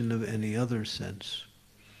function of any other sense.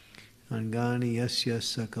 Angani yasya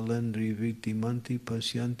sakalendri viti manti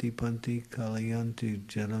pasyanti panti kalayanti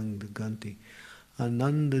jarang ganti.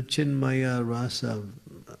 Ananda Chinmaya Rasa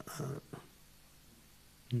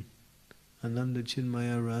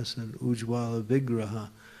Ujjvala Vigraha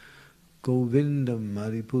Govindam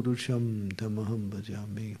Maripurusham Tamaham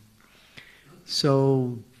Bhajami.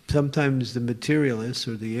 So sometimes the materialists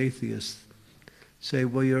or the atheists say,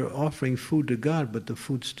 well, you're offering food to God, but the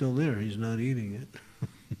food's still there, he's not eating it.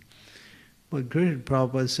 But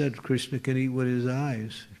Prabhupada said Krishna can eat with his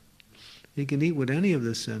eyes. He can eat with any of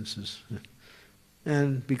the senses.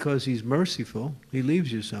 And because he's merciful, he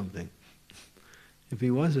leaves you something. If he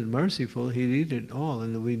wasn't merciful, he'd eat it all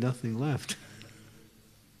and there'd be nothing left.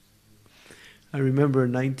 I remember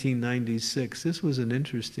in 1996, this was an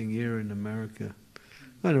interesting year in America,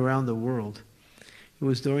 and around the world. It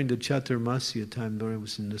was during the Chaturmasya time, it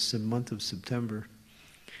was in the month of September.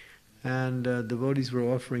 And devotees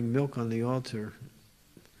were offering milk on the altar.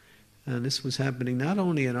 And this was happening not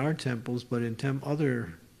only in our temples, but in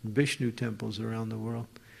other Vishnu temples around the world.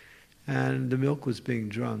 And the milk was being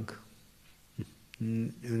drunk.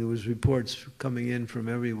 And there was reports coming in from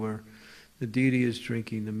everywhere. The deity is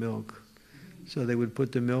drinking the milk. So they would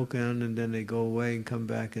put the milk on and then they go away and come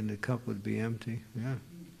back and the cup would be empty. Yeah,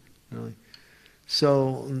 really.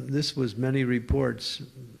 So this was many reports.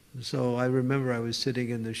 So I remember I was sitting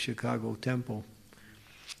in the Chicago temple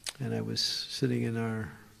and I was sitting in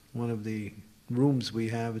one of the rooms we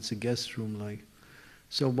have. It's a guest room like.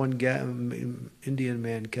 So one Indian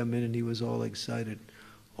man came in and he was all excited.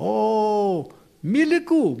 Oh,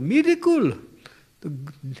 miracle, miracle.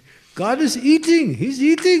 God is eating, he's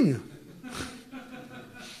eating.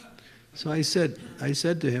 So I said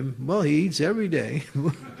to him, well, he eats every day.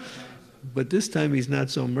 But this time he's not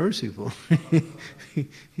so merciful.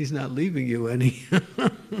 He's not leaving you any.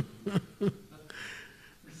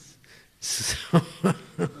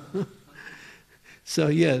 So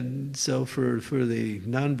yeah, so for the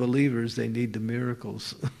non-believers, they need the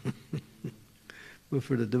miracles. But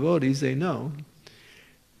for the devotees, they know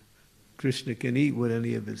Krishna can eat with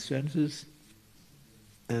any of his senses,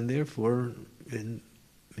 and therefore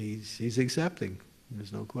he's accepting.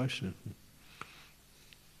 There's no question.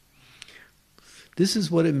 This is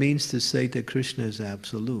what it means to say that Krishna is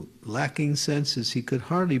absolute. Lacking senses, he could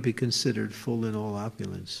hardly be considered full in all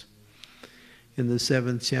opulence. In the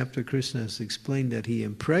 7th chapter, Krishna has explained that he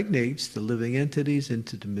impregnates the living entities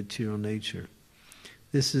into the material nature.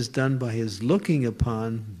 This is done by his looking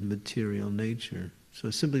upon material nature. So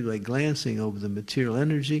simply by glancing over the material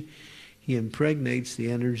energy, he impregnates the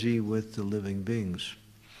energy with the living beings.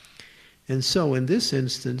 And so in this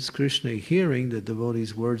instance, Krishna, hearing the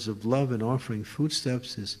devotee's words of love and offering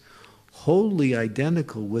foodstuffs, is wholly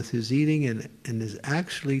identical with his eating and is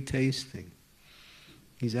actually tasting.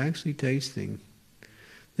 He's actually tasting.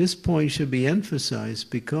 This point should be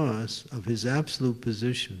emphasized because of his absolute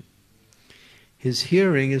position. His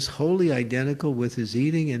hearing is wholly identical with his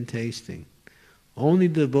eating and tasting. Only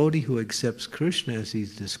the devotee who accepts Krishna as he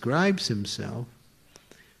describes himself,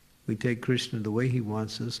 we take Krishna the way he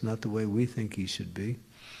wants us, not the way we think he should be.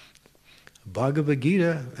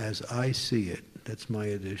 Bhagavad-gita as I see it. That's my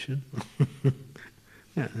edition.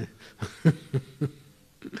 Yeah.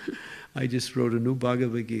 I just wrote a new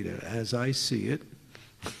Bhagavad-gita as I see it.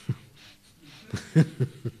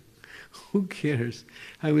 Who cares?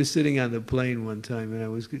 I was sitting on the plane one time and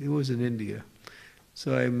it was in India.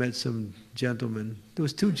 So I met some gentlemen. There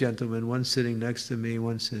was 2 gentlemen, one sitting next to me,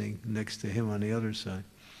 one sitting next to him on the other side.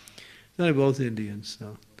 They're both Indians.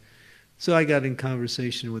 So I got in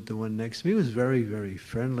conversation with the one next to me. He was very, very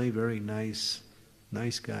friendly, very nice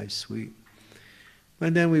guy, sweet.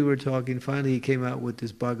 And then we were talking. Finally, he came out with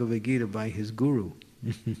this Bhagavad-gita by his guru.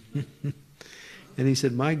 And he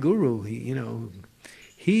said, my guru,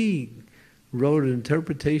 he wrote an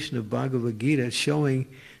interpretation of Bhagavad-gita showing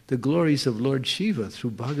the glories of Lord Shiva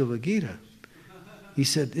through Bhagavad-gita. He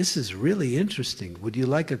said, this is really interesting. Would you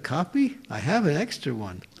like a copy? I have an extra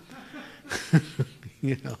one.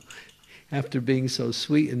 After being so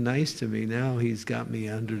sweet and nice to me, now he's got me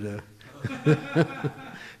under the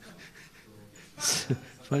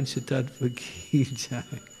Panchatattva ki jai.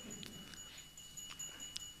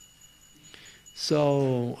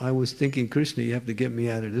 So I was thinking, Krishna, you have to get me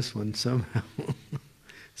out of this one somehow.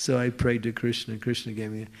 So I prayed to Krishna. Krishna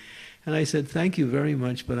gave me, and I said, thank you very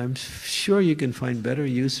much, but I'm sure you can find better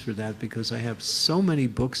use for that because I have so many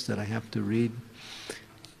books that I have to read,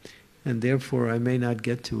 and therefore I may not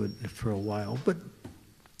get to it for a while. But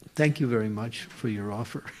thank you very much for your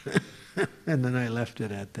offer. And then I left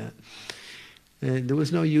it at that. And there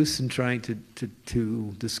was no use in trying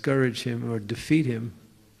to discourage him or defeat him,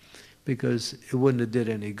 because it wouldn't have did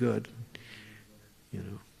any good.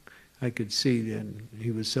 I could see that he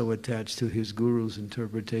was so attached to his guru's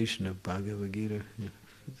interpretation of Bhagavad-gita.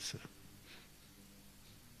 So,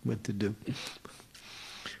 what to do?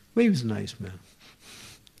 But he was a nice man.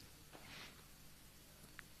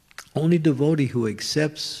 Only devotee who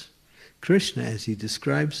accepts Krishna as he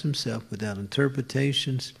describes himself without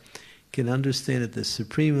interpretations can understand that the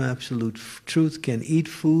supreme absolute truth can eat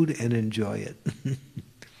food and enjoy it.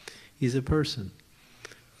 He's a person.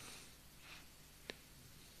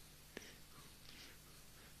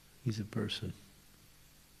 He's a person.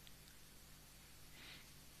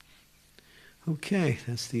 Okay,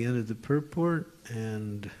 that's the end of the purport,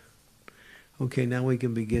 and okay, now we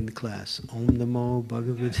can begin class. Om Namo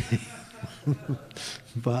Bhagavate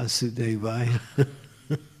Vasudevaya.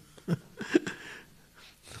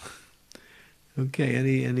 Okay,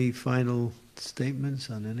 any final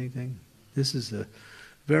statements on anything? This is a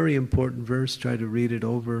very important verse. Try to read it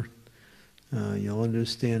over. You'll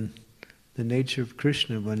understand the nature of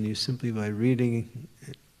Krishna when you simply by reading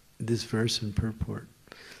this verse and purport.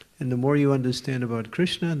 And the more you understand about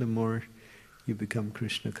Krishna, the more you become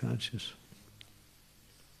Krishna conscious.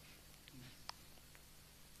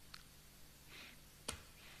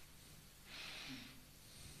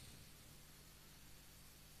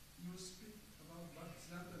 You speak about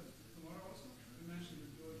Bhakti-Siddhanta tomorrow also? You mentioned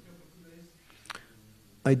that you are here for 2 days.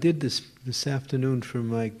 I did this afternoon for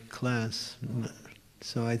my class,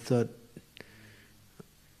 so I thought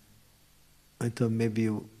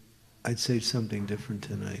maybe I'd say something different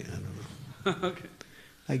tonight. I don't know. Okay.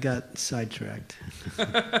 I got sidetracked,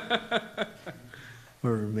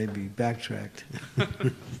 or maybe backtracked.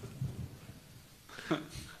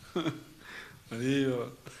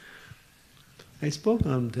 I spoke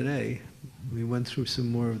on them today. We went through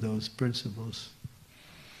some more of those principles.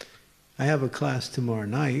 I have a class tomorrow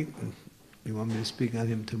night. You want me to speak on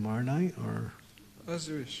him tomorrow night, or? As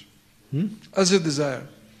you wish. Hmm? As you desire.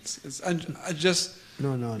 I just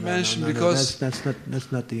No, mentioned because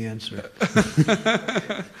that's not the answer.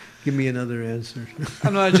 Give me another answer.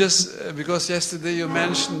 I just because yesterday you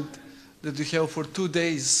mentioned that you have for 2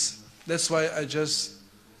 days. That's why I just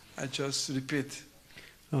repeat.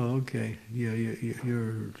 Oh, okay. Yeah,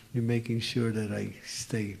 you're making sure that I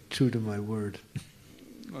stay true to my word.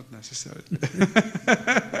 Not necessarily.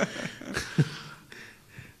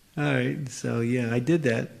 All right. So yeah, I did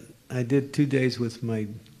that. I did 2 days with my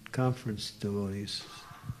conference devotees.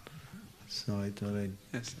 So I thought I'd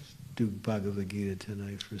do Bhagavad-gita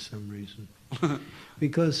tonight for some reason.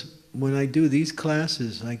 Because when I do these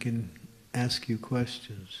classes, I can ask you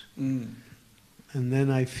questions. Mm. And then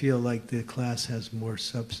I feel like the class has more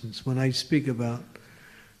substance. When I speak about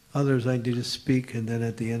others, I just speak, and then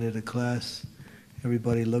at the end of the class,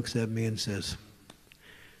 everybody looks at me and says,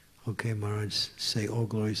 "Okay, Maharaj, say all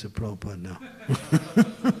glories to Prabhupada now."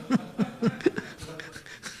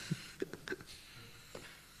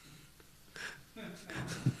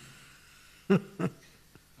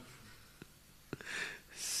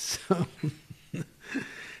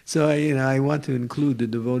 So I want to include the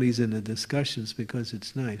devotees in the discussions because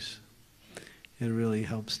it's nice. It really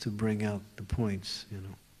helps to bring out the points,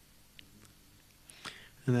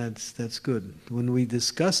 And that's good. When we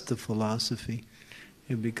discuss the philosophy,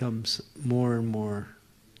 it becomes more and more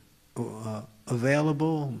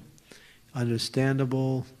available,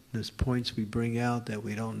 understandable. There's points we bring out that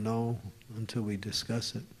we don't know until we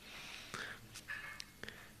discuss it.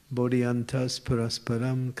 Bodhyantas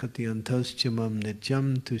parasparam katyantas chamam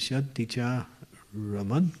nityam tushanti cha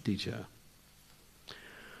ramanti cha.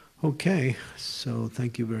 Okay, so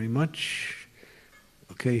thank you very much.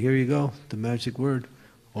 Okay, here you go, the magic word.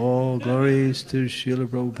 All glories to Srila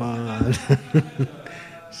Prabhupada.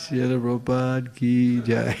 Srila Prabhupada ki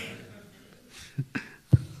jai.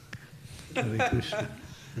 Hare Krishna.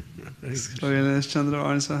 Hare Krishna.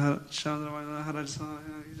 Chandramani Maharaja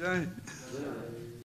ki jai.